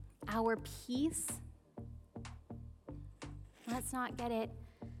our peace. Let's not get it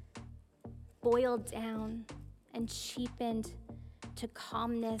boiled down and cheapened to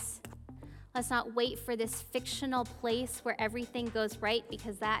calmness. Let's not wait for this fictional place where everything goes right,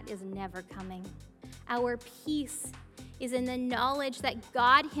 because that is never coming. Our peace is in the knowledge that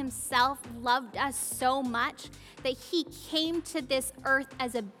God himself loved us so much that he came to this earth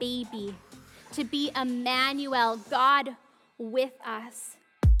as a baby to be Emmanuel, God with us.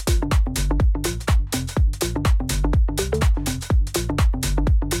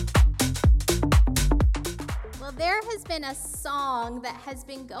 Well, there has been a song that has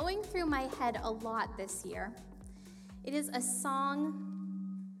been going through my head a lot this year. It is a song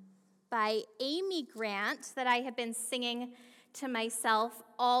by Amy Grant that I have been singing to myself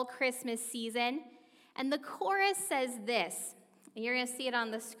all Christmas season. And the chorus says this, and you're going to see it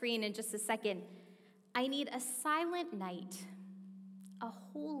on the screen in just a second. I need a silent night, a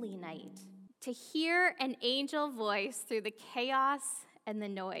holy night, to hear an angel voice through the chaos and the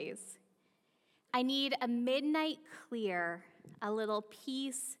noise. I need a midnight clear, a little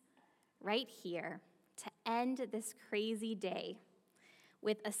peace right here to end this crazy day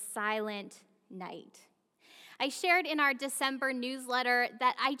with a silent night. I shared in our December newsletter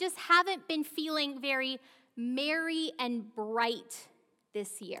that I just haven't been feeling very merry and bright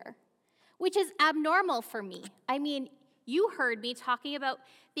this year, which is abnormal for me. I mean, you heard me talking about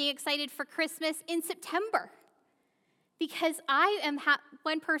being excited for Christmas in September, because I am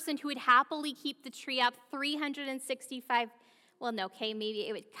one person who would happily keep the tree up 365, maybe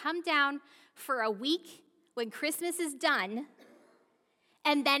it would come down for a week when Christmas is done,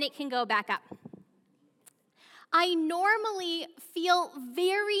 and then it can go back up. I normally feel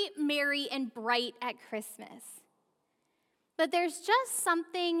very merry and bright at Christmas, but there's just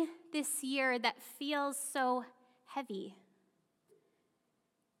something this year that feels so heavy.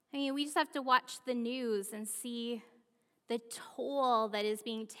 I mean, we just have to watch the news and see the toll that is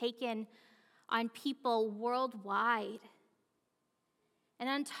being taken on people worldwide. And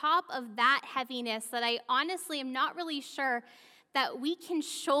on top of that heaviness that I honestly am not really sure that we can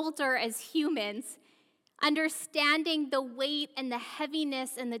shoulder as humans, understanding the weight and the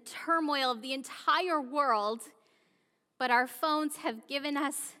heaviness and the turmoil of the entire world, but our phones have given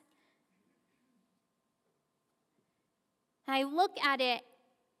us. And I look at it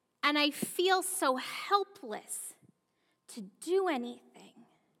and I feel so helpless to do anything.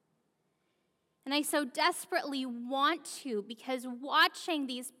 And I so desperately want to, because watching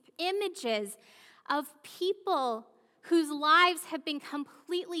these images of people whose lives have been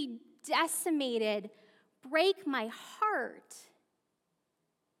completely decimated break my heart.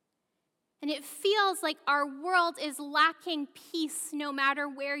 And it feels like our world is lacking peace no matter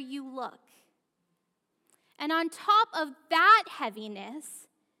where you look. And on top of that heaviness,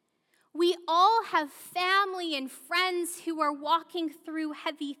 we all have family and friends who are walking through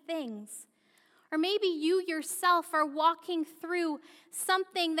heavy things. Or maybe you yourself are walking through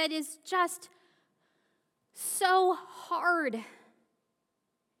something that is just so hard.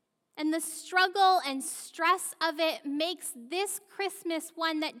 And the struggle and stress of it makes this Christmas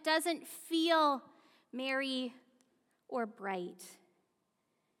one that doesn't feel merry or bright.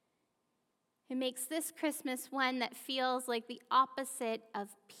 It makes this Christmas one that feels like the opposite of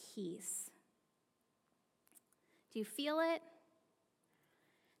peace. Do you feel it?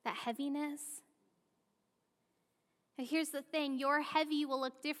 That heaviness? But here's the thing, your heavy will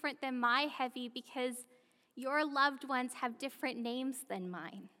look different than my heavy because your loved ones have different names than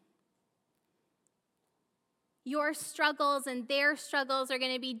mine. Your struggles and their struggles are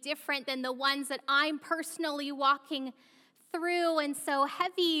going to be different than the ones that I'm personally walking through. And so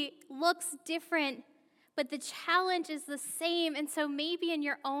heavy looks different, but the challenge is the same. And so maybe in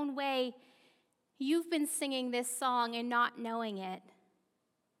your own way, you've been singing this song and not knowing it.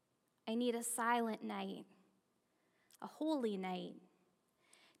 I need a silent night, a holy night,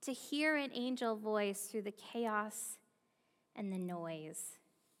 to hear an angel voice through the chaos and the noise.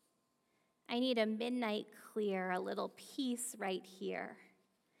 I need a midnight clear, a little peace right here,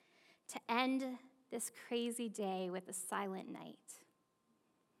 to end this crazy day with a silent night.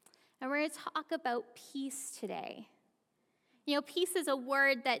 And we're going to talk about peace today. You know, peace is a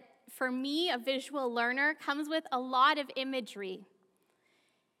word that, for me, a visual learner, comes with a lot of imagery.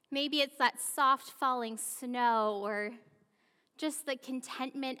 Maybe it's that soft falling snow, or just the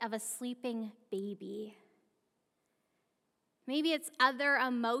contentment of a sleeping baby. Maybe it's other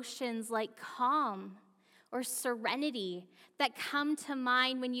emotions like calm or serenity that come to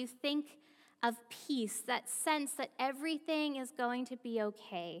mind when you think of peace, that sense that everything is going to be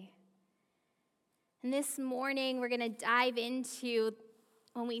okay. And this morning, we're going to dive into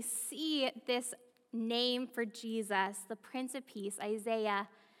when we see this name for Jesus, the Prince of Peace, Isaiah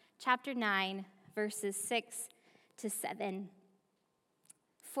chapter 9, verses 6 to 7.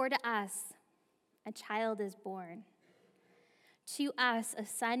 For to us a child is born. To us a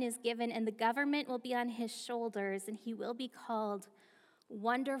son is given, and the government will be on his shoulders, and he will be called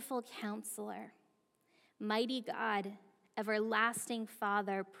Wonderful Counselor, Mighty God, Everlasting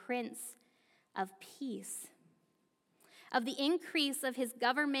Father, Prince of Peace. Of the increase of his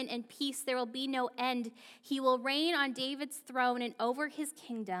government and peace there will be no end. He will reign on David's throne and over his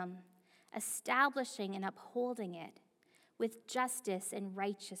kingdom, establishing and upholding it with justice and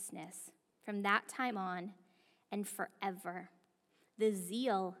righteousness from that time on and forever. The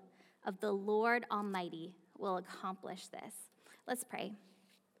zeal of the Lord Almighty will accomplish this. Let's pray.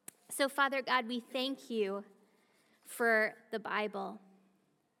 So, Father God, we thank you for the Bible.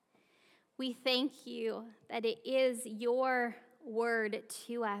 We thank you that it is your word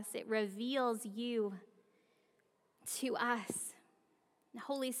to us. It reveals you to us.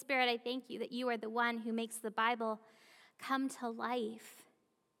 Holy Spirit, I thank you that you are the one who makes the Bible come to life.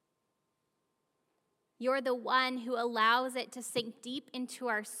 You're the one who allows it to sink deep into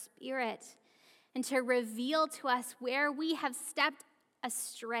our spirit and to reveal to us where we have stepped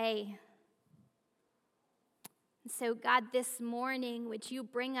astray. And so, God, this morning, would you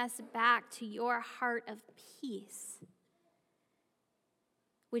bring us back to your heart of peace?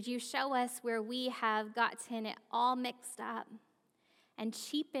 Would you show us where we have gotten it all mixed up and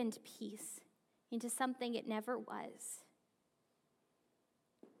cheapened peace into something it never was?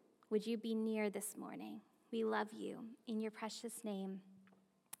 Would you be near this morning? We love you. In your precious name,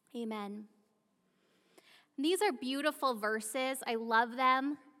 amen. These are beautiful verses. I love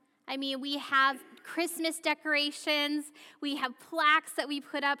them. I mean, we have Christmas decorations. We have plaques that we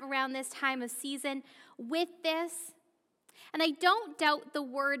put up around this time of season with this. And I don't doubt the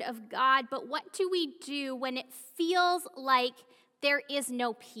word of God, but what do we do when it feels like there is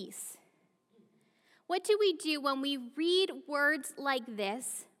no peace? What do we do when we read words like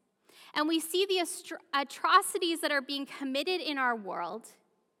this and we see the atrocities that are being committed in our world?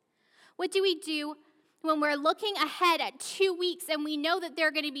 What do we do when we're looking ahead at 2 weeks and we know that there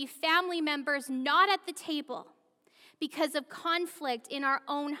are going to be family members not at the table because of conflict in our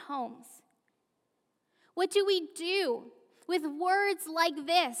own homes? What do we do with words like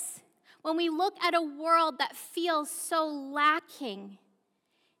this when we look at a world that feels so lacking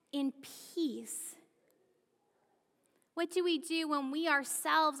in peace? What do we do when we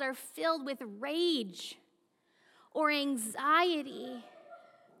ourselves are filled with rage or anxiety?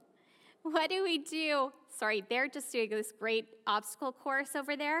 What do we do? Sorry, they're just doing this great obstacle course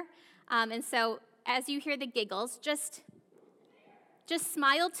over there. And so as you hear the giggles, just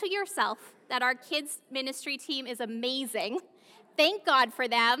smile to yourself that our kids' ministry team is amazing. Thank God for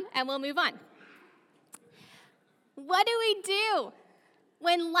them, and we'll move on. What do we do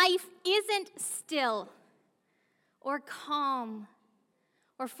when life isn't still or calm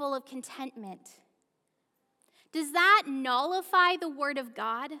or full of contentment? Does that nullify the word of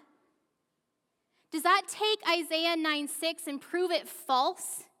God? Does that take Isaiah 9:6 and prove it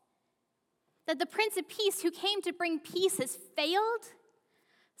false? That the Prince of Peace who came to bring peace has failed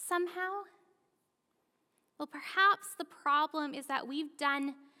somehow? Well, perhaps the problem is that we've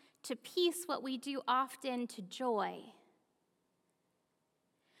done to peace what we do often to joy.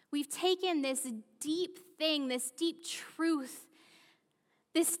 We've taken this deep thing, this deep truth,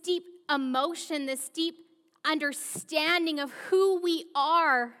 this deep emotion, this deep understanding of who we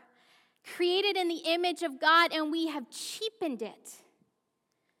are, created in the image of God, and we have cheapened it.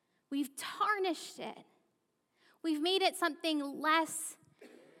 We've tarnished it. We've made it something less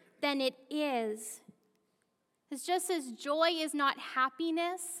than it is. It's just as joy is not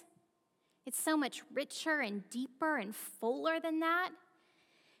happiness, it's so much richer and deeper and fuller than that.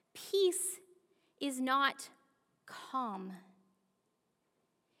 Peace is not calm.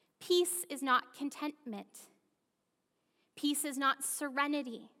 Peace is not contentment. Peace is not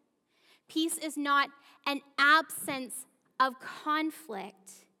serenity. Peace is not an absence of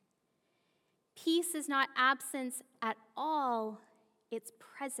conflict. Peace is not absence at all, it's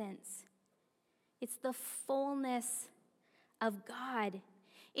presence. It's the fullness of God.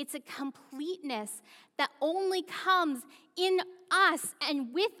 It's a completeness that only comes in us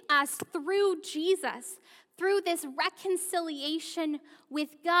and with us through Jesus, through this reconciliation with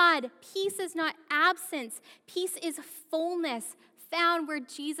God. Peace is not absence. Peace is fullness found where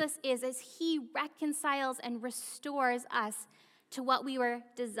Jesus is as he reconciles and restores us to what we were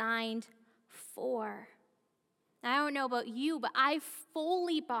designed for. I don't know about you, but I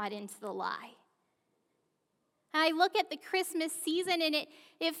fully bought into the lie. And I look at the Christmas season and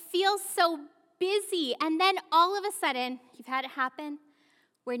it feels so busy. And then all of a sudden, you've had it happen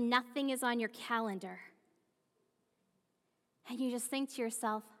where nothing is on your calendar. And you just think to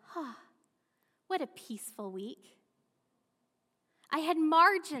yourself, what a peaceful week. I had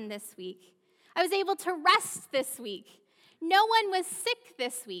margin this week. I was able to rest this week. No one was sick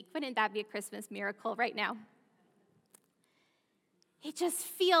this week. Wouldn't that be a Christmas miracle right now? It just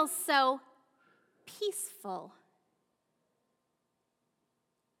feels so peaceful.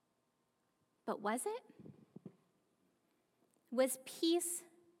 But was it? Was peace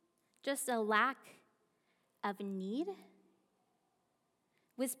just a lack of need?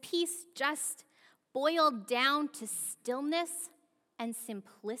 Was peace just boiled down to stillness and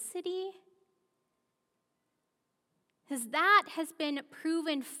simplicity? Because that has been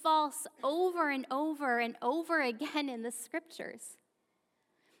proven false over and over and over again in the scriptures.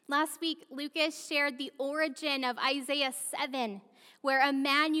 Last week, Lucas shared the origin of Isaiah 7, where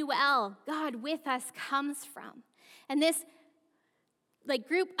Emmanuel, God with us, comes from. And this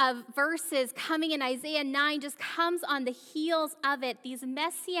group of verses coming in Isaiah 9 just comes on the heels of it, these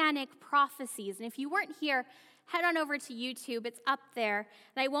messianic prophecies. And if you weren't here, head on over to YouTube. It's up there.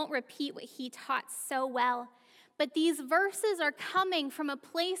 And I won't repeat what he taught so well. But these verses are coming from a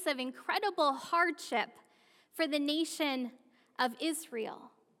place of incredible hardship for the nation of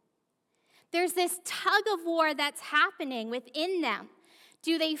Israel. There's this tug of war that's happening within them.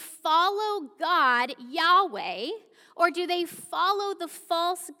 Do they follow God, Yahweh, or do they follow the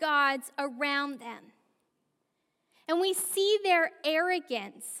false gods around them? And we see their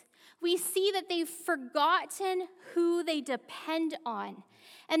arrogance. We see that they've forgotten who they depend on.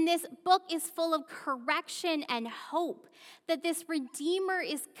 And this book is full of correction and hope that this Redeemer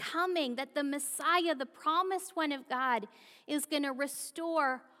is coming, that the Messiah, the promised one of God, is going to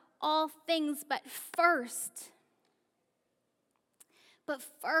restore all things. But first,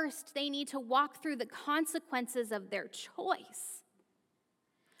 they need to walk through the consequences of their choice.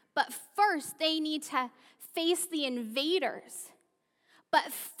 But first, they need to face the invaders.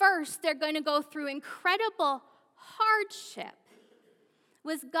 But first, they're going to go through incredible hardship.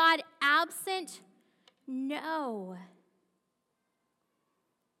 Was God absent? No.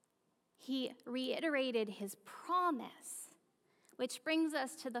 He reiterated his promise, which brings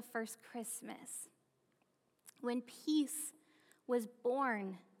us to the first Christmas, when peace was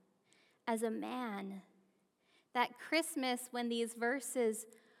born as a man. That Christmas, when these verses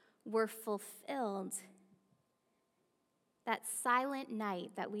were fulfilled, that silent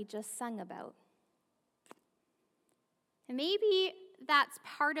night that we just sung about. And maybe that's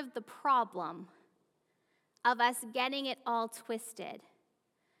part of the problem of us getting it all twisted.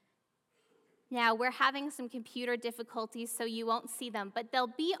 Now, we're having some computer difficulties, so you won't see them, but they'll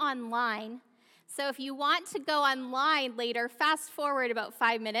be online. So if you want to go online later, fast forward about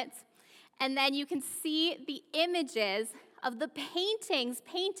 5 minutes, and then you can see the images of the paintings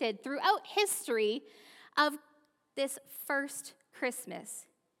painted throughout history of this first Christmas.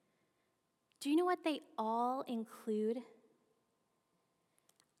 Do you know what they all include?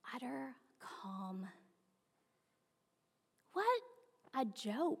 Utter calm. What a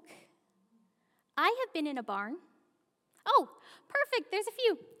joke. I have been in a barn. Oh, perfect, there's a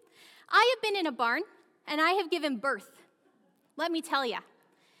few. I have been in a barn, and I have given birth. Let me tell you,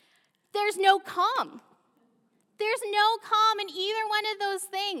 there's no calm. There's no calm in either one of those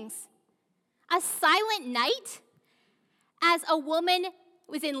things. A silent night as a woman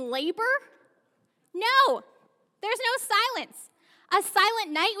was in labor? No, there's no silence. A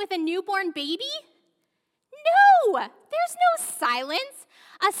silent night with a newborn baby? No, there's no silence.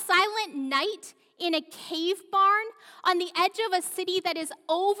 A silent night in a cave barn on the edge of a city that is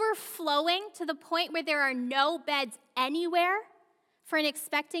overflowing to the point where there are no beds anywhere for an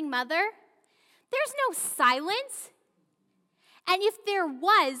expecting mother? There's no silence. And if there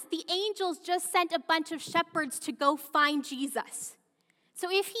was, the angels just sent a bunch of shepherds to go find Jesus.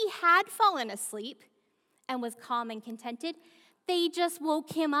 So if he had fallen asleep and was calm and contented, they just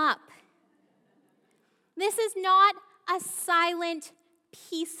woke him up. This is not a silent,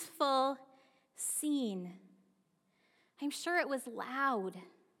 peaceful scene. I'm sure it was loud.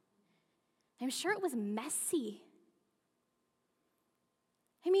 I'm sure it was messy.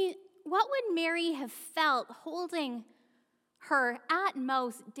 I mean, what would Mary have felt holding her at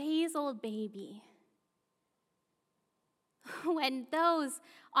most days-old baby when those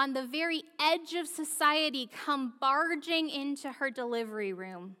on the very edge of society come barging into her delivery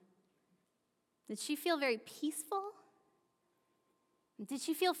room? Did she feel very peaceful? Did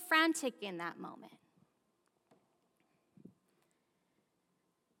she feel frantic in that moment?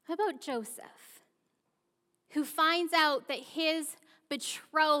 How about Joseph, who finds out that his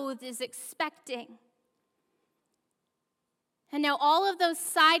betrothed is expecting. And now all of those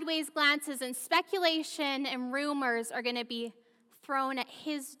sideways glances and speculation and rumors are going to be thrown at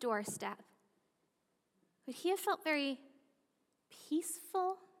his doorstep. Would he have felt very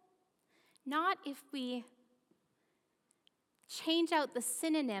peaceful? Not if we change out the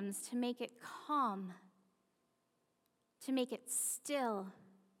synonyms to make it calm, to make it still,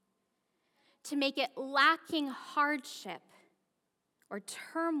 to make it lacking hardship or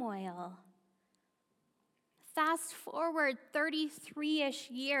turmoil. Fast forward 33-ish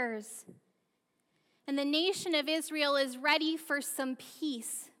years, and the nation of Israel is ready for some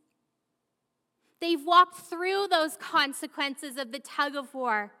peace. They've walked through those consequences of the tug of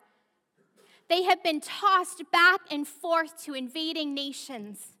war. They have been tossed back and forth to invading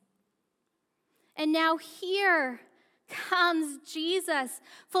nations. And now here comes Jesus,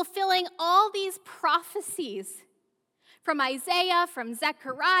 fulfilling all these prophecies from Isaiah, from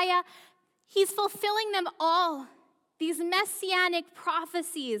Zechariah. He's fulfilling them all, these messianic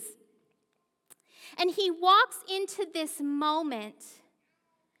prophecies. And he walks into this moment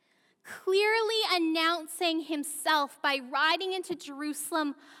clearly announcing himself by riding into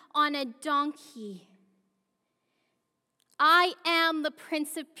Jerusalem on a donkey. I am the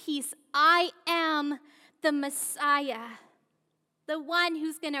Prince of Peace. I am the Messiah, the one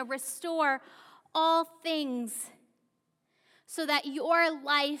who's going to restore all things so that your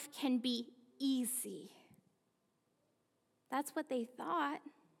life can be easy. That's what they thought,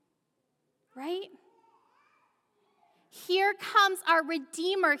 right? Here comes our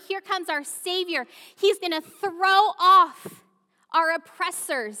Redeemer. Here comes our Savior. He's going to throw off our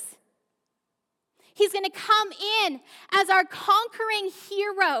oppressors. He's going to come in as our conquering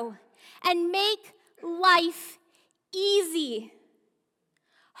hero and make life easy.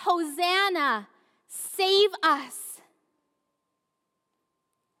 Hosanna, save us.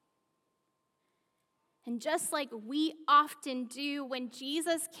 And just like we often do when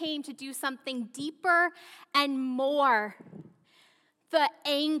Jesus came to do something deeper and more, the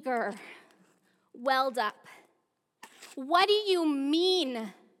anger welled up. What do you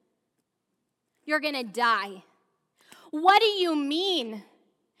mean you're going to die? What do you mean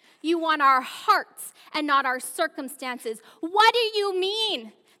you want our hearts and not our circumstances? What do you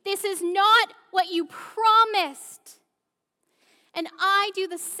mean this is not what you promised? And I do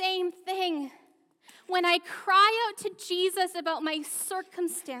the same thing when I cry out to Jesus about my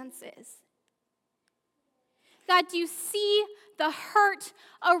circumstances. God, do you see the hurt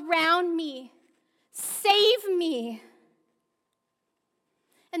around me? Save me.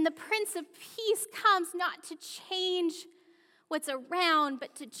 And the Prince of Peace comes not to change what's around,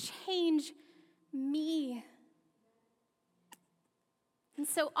 but to change me. And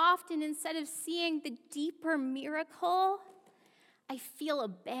so often, instead of seeing the deeper miracle, I feel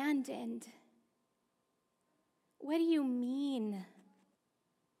abandoned. What do you mean?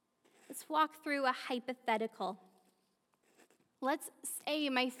 Let's walk through a hypothetical. Let's say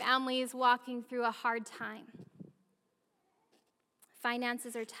my family is walking through a hard time.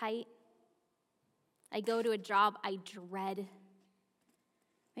 Finances are tight. I go to a job I dread.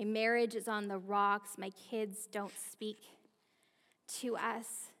 My marriage is on the rocks. My kids don't speak to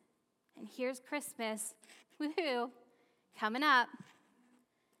us. And here's Christmas, woohoo, coming up.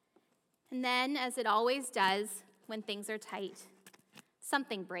 And then, as it always does when things are tight,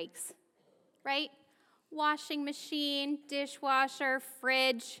 something breaks, right? Washing machine, dishwasher,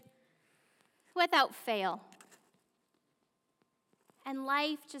 fridge, without fail. And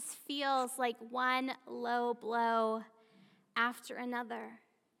life just feels like one low blow after another.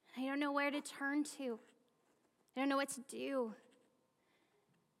 I don't know where to turn to. I don't know what to do.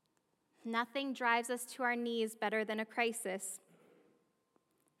 Nothing drives us to our knees better than a crisis.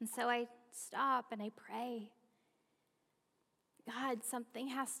 And so I stop and I pray. God, something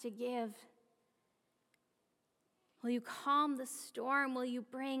has to give. Will you calm the storm? Will you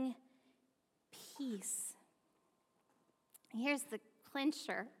bring peace? And here's the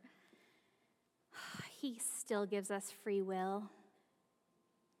clincher. He still gives us free will.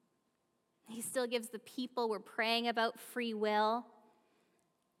 He still gives the people we're praying about free will,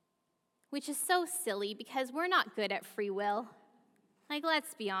 which is so silly because we're not good at free will. Like,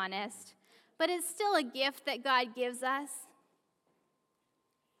 let's be honest. But it's still a gift that God gives us.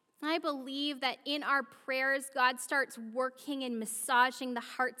 I believe that in our prayers, God starts working and massaging the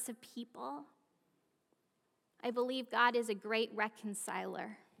hearts of people. I believe God is a great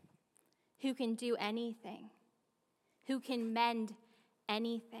reconciler who can do anything, who can mend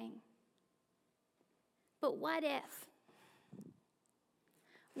anything. But what if?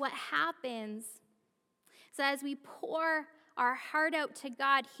 What happens is So as we pour our heart out to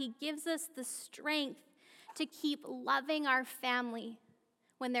God, he gives us the strength to keep loving our family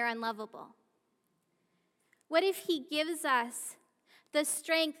when they're unlovable? What if he gives us the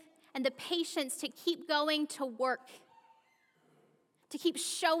strength and the patience to keep going to work, to keep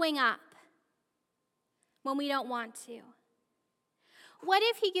showing up when we don't want to? What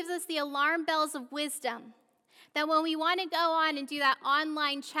if he gives us the alarm bells of wisdom that when we want to go on and do that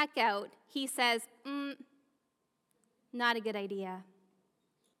online checkout, he says, not a good idea.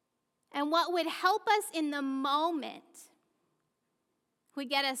 And what would help us in the moment would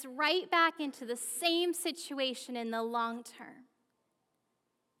get us right back into the same situation in the long term.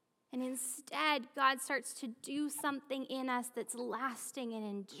 And instead, God starts to do something in us that's lasting and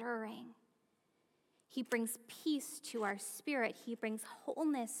enduring. He brings peace to our spirit. He brings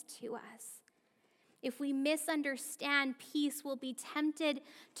wholeness to us. If we misunderstand peace, we'll be tempted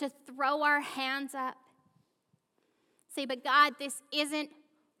to throw our hands up. Say, but God, this isn't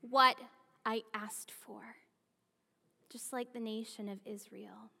what I asked for. Just like the nation of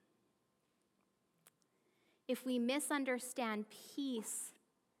Israel. If we misunderstand peace,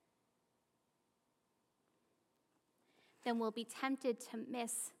 then we'll be tempted to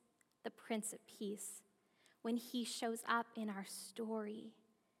miss the Prince of Peace when he shows up in our story.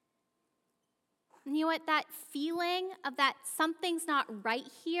 And you know what? That feeling of that something's not right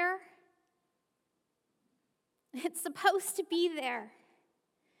here, it's supposed to be there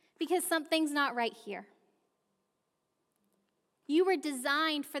because something's not right here. You were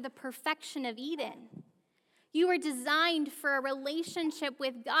designed for the perfection of Eden. You were designed for a relationship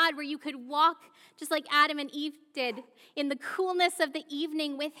with God where you could walk just like Adam and Eve did in the coolness of the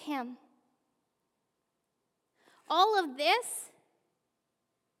evening with him. All of this,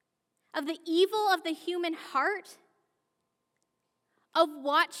 of the evil of the human heart, of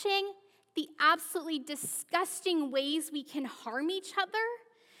watching the absolutely disgusting ways we can harm each other,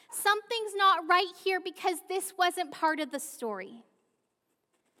 something's not right here because this wasn't part of the story.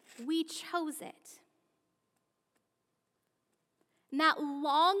 We chose it. And that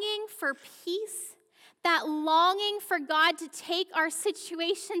longing for peace, that longing for God to take our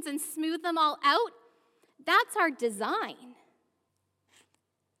situations and smooth them all out, that's our design.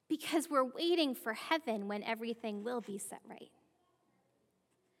 Because we're waiting for heaven when everything will be set right.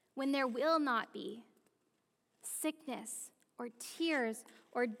 When there will not be sickness or tears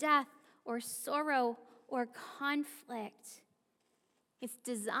or death or sorrow or conflict. It's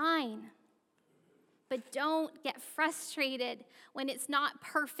design. But don't get frustrated when it's not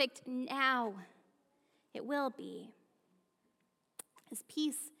perfect now. It will be. His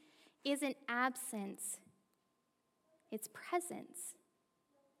peace isn't absence, it's presence.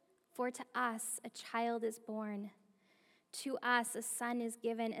 For to us a child is born, to us a son is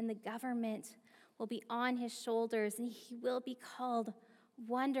given, and the government will be on his shoulders, and he will be called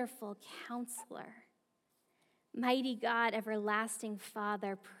Wonderful Counselor, Mighty God, Everlasting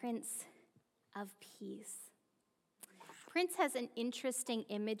Father, Prince of Peace. Prince has an interesting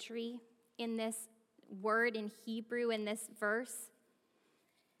imagery in this word in Hebrew in this verse.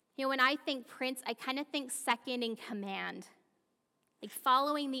 You know, when I think prince, I kind of think second in command, like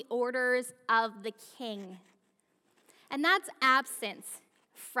following the orders of the king. And that's absent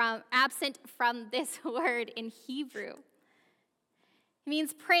from this word in Hebrew. It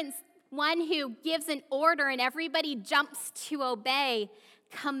means prince, one who gives an order and everybody jumps to obey.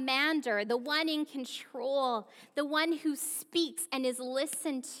 Commander, the one in control, the one who speaks and is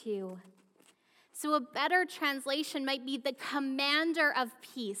listened to. So a better translation might be the commander of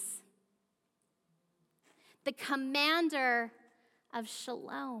peace. The commander of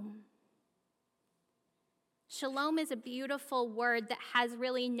shalom. Shalom is a beautiful word that has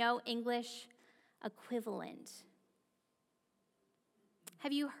really no English equivalent.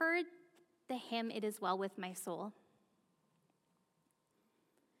 Have you heard the hymn, It Is Well With My Soul?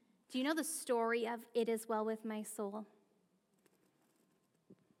 Do you know the story of It Is Well With My Soul?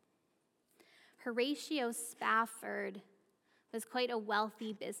 Horatio Spafford was quite a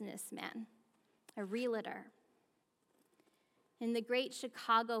wealthy businessman, a realtor. In the Great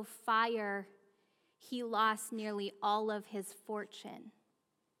Chicago Fire, he lost nearly all of his fortune.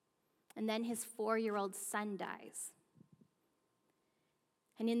 And then his 4-year-old son dies.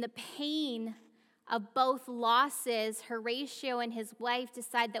 And in the pain of both losses, Horatio and his wife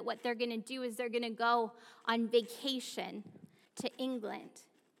decide that what they're going to do is they're going to go on vacation to England.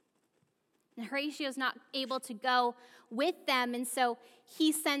 And Horatio's not able to go with them, and so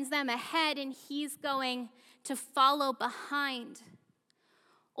he sends them ahead, and he's going to follow behind.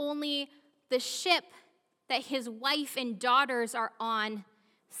 Only the ship that his wife and daughters are on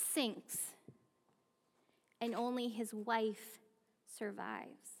sinks. and only his wife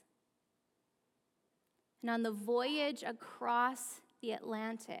survives. And on the voyage across the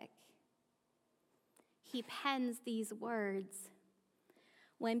Atlantic, he pens these words: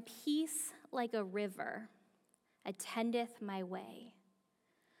 "When peace like a river attendeth my way,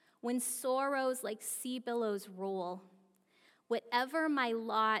 when sorrows like sea billows roll, whatever my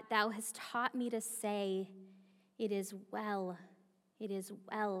lot thou hast taught me to say, it is well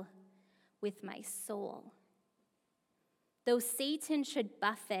with my soul. Though Satan should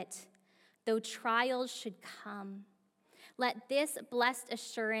buffet, though trials should come, let this blessed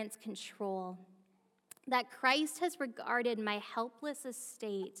assurance control, that Christ has regarded my helpless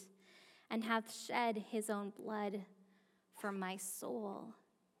estate and hath shed his own blood for my soul.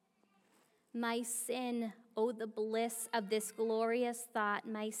 My sin, oh, the bliss of this glorious thought,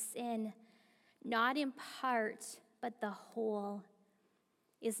 my sin, not in part, but the whole,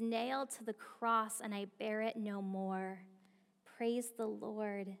 is nailed to the cross, and I bear it no more. Praise the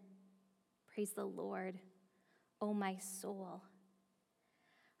Lord, oh my soul."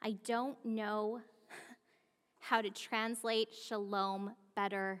 I don't know how to translate shalom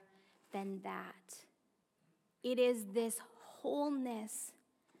better than that. It is this wholeness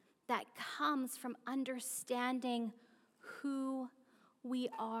that comes from understanding who we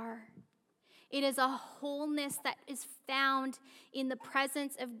are. It is a wholeness that is found in the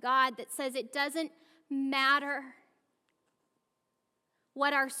presence of God that says it doesn't matter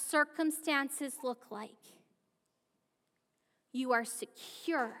what our circumstances look like. You are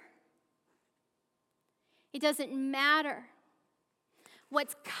secure. It doesn't matter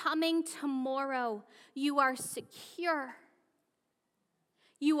what's coming tomorrow. You are secure.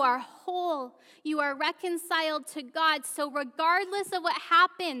 You are whole. You are reconciled to God. So regardless of what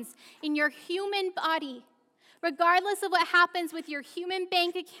happens in your human body, regardless of what happens with your human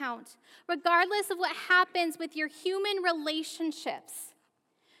bank account, regardless of what happens with your human relationships,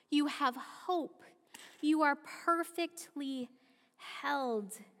 you have hope. You are perfectly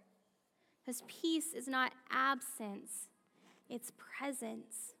held. Because peace is not absence, it's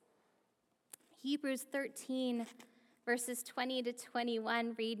presence. Hebrews 13, verses 20 to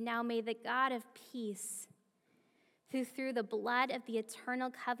 21 read, "Now may the God of peace, who through the blood of the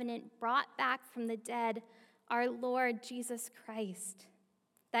eternal covenant brought back from the dead our Lord Jesus Christ,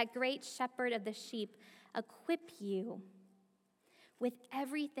 that great shepherd of the sheep, equip you with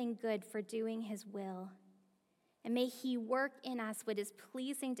everything good for doing his will. And may he work in us what is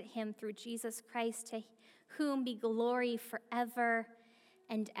pleasing to him through Jesus Christ, to whom be glory forever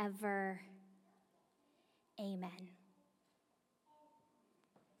and ever. Amen."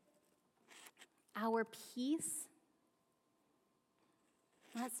 Our peace,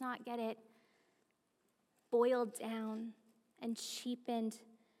 let's not get it boiled down and cheapened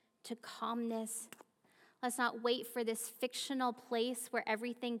to calmness. Let's not wait for this fictional place where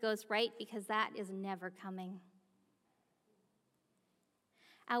everything goes right, because that is never coming.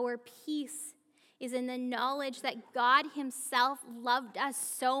 Our peace is in the knowledge that God himself loved us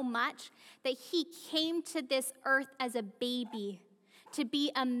so much that he came to this earth as a baby to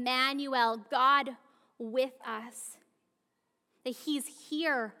be Emmanuel, God with us. That he's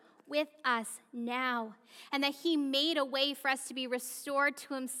here with us now, and that he made a way for us to be restored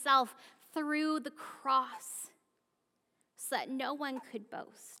to himself through the cross so that no one could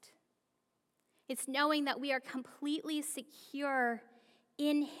boast. It's knowing that we are completely secure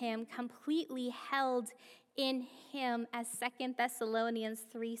in him, completely held in him, as 2 Thessalonians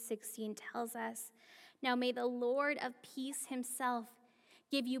 3:16 tells us. "Now may the Lord of peace himself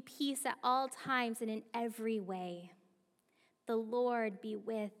give you peace at all times and in every way. The Lord be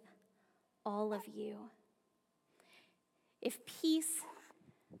with all of you." If peace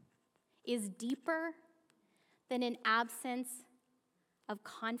is deeper than an absence of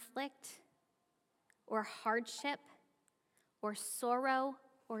conflict or hardship or sorrow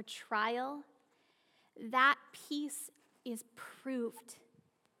or trial, that peace is proved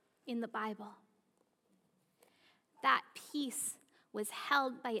in the Bible. That peace was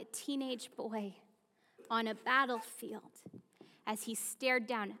held by a teenage boy on a battlefield as he stared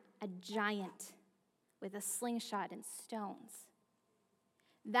down a giant with a slingshot and stones.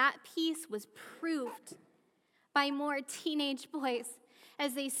 That peace was proved by more teenage boys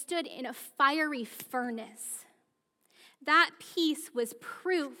as they stood in a fiery furnace. That peace was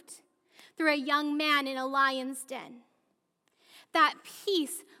proved through a young man in a lion's den. That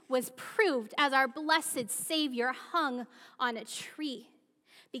peace was proved as our blessed Savior hung on a tree.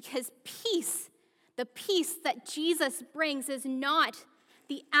 Because peace, the peace that Jesus brings, is not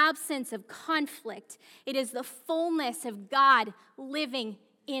the absence of conflict. It is the fullness of God living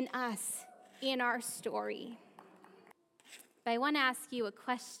in us. in our story. But I want to ask you a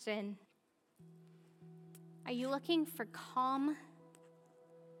question. Are you looking for calm,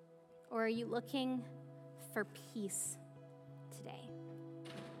 or are you looking for peace today?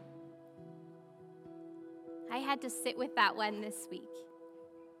 I had to sit with that one this week.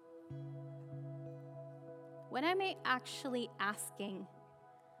 What am I actually asking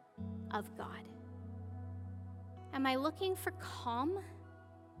of God? Am I looking for calm?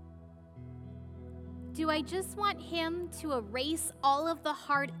 Do I just want him to erase all of the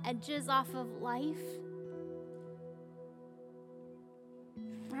hard edges off of life?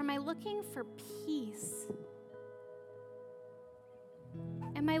 Or am I looking for peace?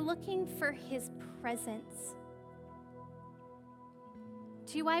 Am I looking for his presence?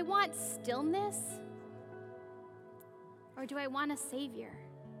 Do I want stillness? Or do I want a savior?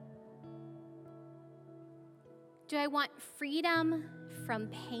 Do I want freedom from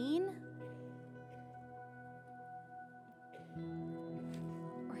pain?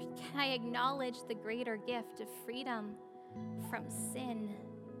 Or can I acknowledge the greater gift of freedom from sin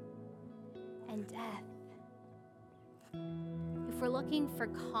and death? If we're looking for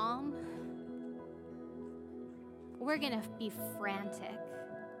calm, we're going to be frantic.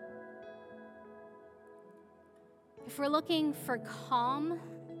 If we're looking for calm,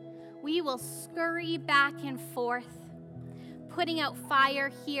 we will scurry back and forth, putting out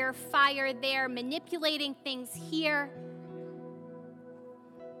fire here, fire there, manipulating things here.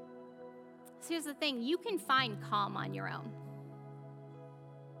 So here's the thing, you can find calm on your own.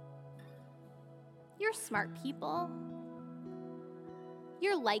 You're smart people.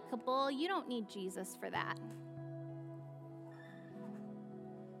 You're likable. You don't need Jesus for that.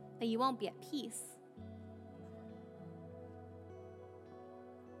 But you won't be at peace.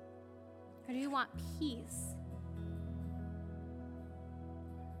 Or do you want peace?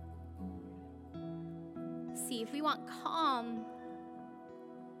 See, if we want calm,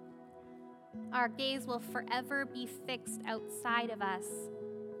 our gaze will forever be fixed outside of us,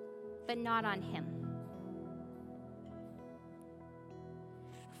 but not on him.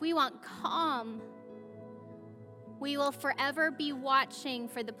 If we want calm, we will forever be watching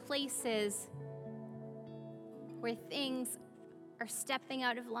for the places where things are stepping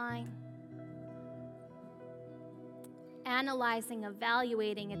out of line. Analyzing,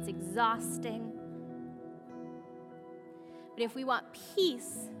 evaluating, it's exhausting. But if we want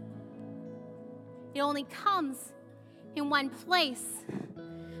peace, it only comes in one place.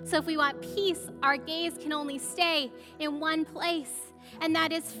 So if we want peace, our gaze can only stay in one place, and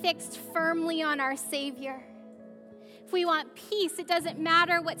that is fixed firmly on our Savior. If we want peace, it doesn't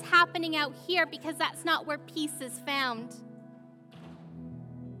matter what's happening out here, because that's not where peace is found.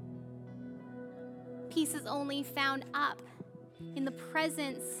 Peace is only found up in the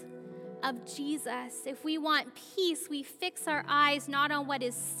presence of Jesus. If we want peace, we fix our eyes not on what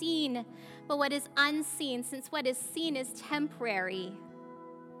is seen, but what is unseen, since what is seen is temporary,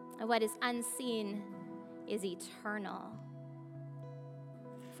 and what is unseen is eternal.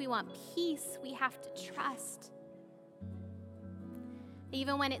 If we want peace, we have to trust.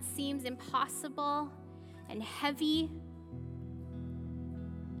 Even when it seems impossible and heavy,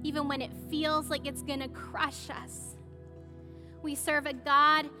 even when it feels like it's gonna crush us, we serve a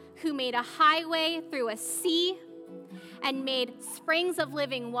God who made a highway through a sea and made springs of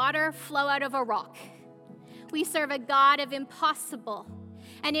living water flow out of a rock. We serve a God of impossible.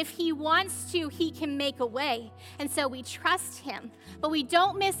 And if he wants to, he can make a way. And so we trust him. But we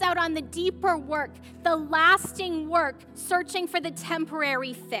don't miss out on the deeper work, the lasting work, searching for the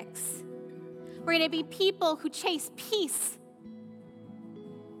temporary fix. We're going to be people who chase peace.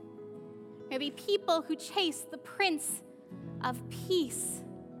 We're going to be people who chase the Prince of Peace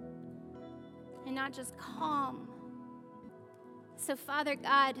and not just calm. So, Father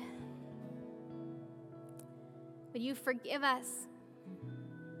God, would you forgive us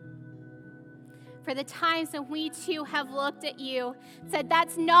for the times when we too have looked at you, said,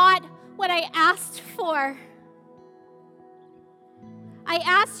 that's not what I asked for. I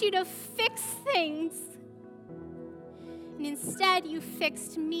asked you to fix things, and instead you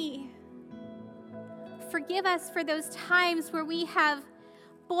fixed me. Forgive us for those times where we have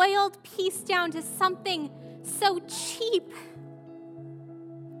boiled peace down to something so cheap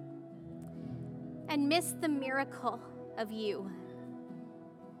and missed the miracle of you.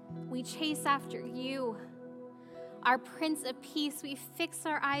 We chase after you, our Prince of Peace. We fix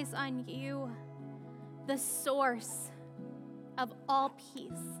our eyes on you, the source of all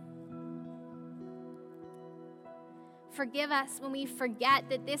peace. Forgive us when we forget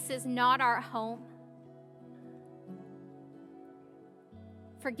that this is not our home.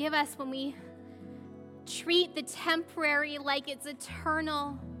 Forgive us when we treat the temporary like it's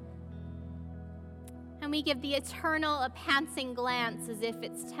eternal. And we give the eternal a passing glance as if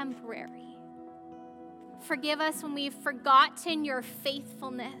it's temporary. Forgive us when we've forgotten your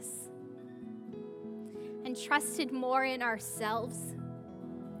faithfulness and trusted more in ourselves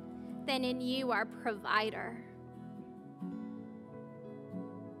than in you, our provider.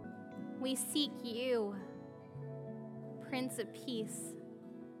 We seek you, Prince of Peace.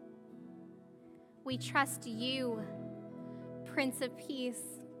 We trust you, Prince of Peace.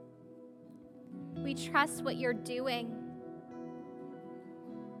 We trust what you're doing.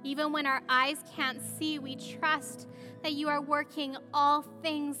 Even when our eyes can't see, we trust that you are working all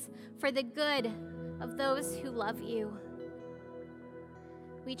things for the good of those who love you.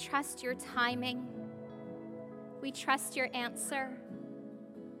 We trust your timing. We trust your answer,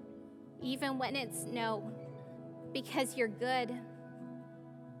 even when it's no, because you're good.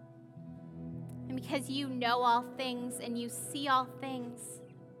 And because you know all things and you see all things.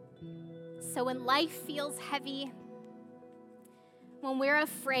 So when life feels heavy, when we're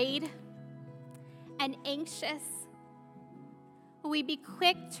afraid and anxious, will we be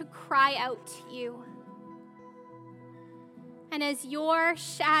quick to cry out to you? And as your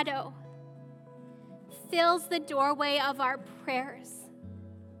shadow fills the doorway of our prayers,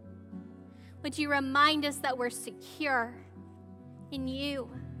 would you remind us that we're secure in you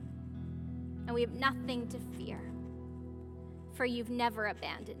and we have nothing to fear, for you've never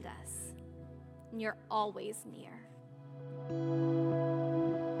abandoned us and you're always near.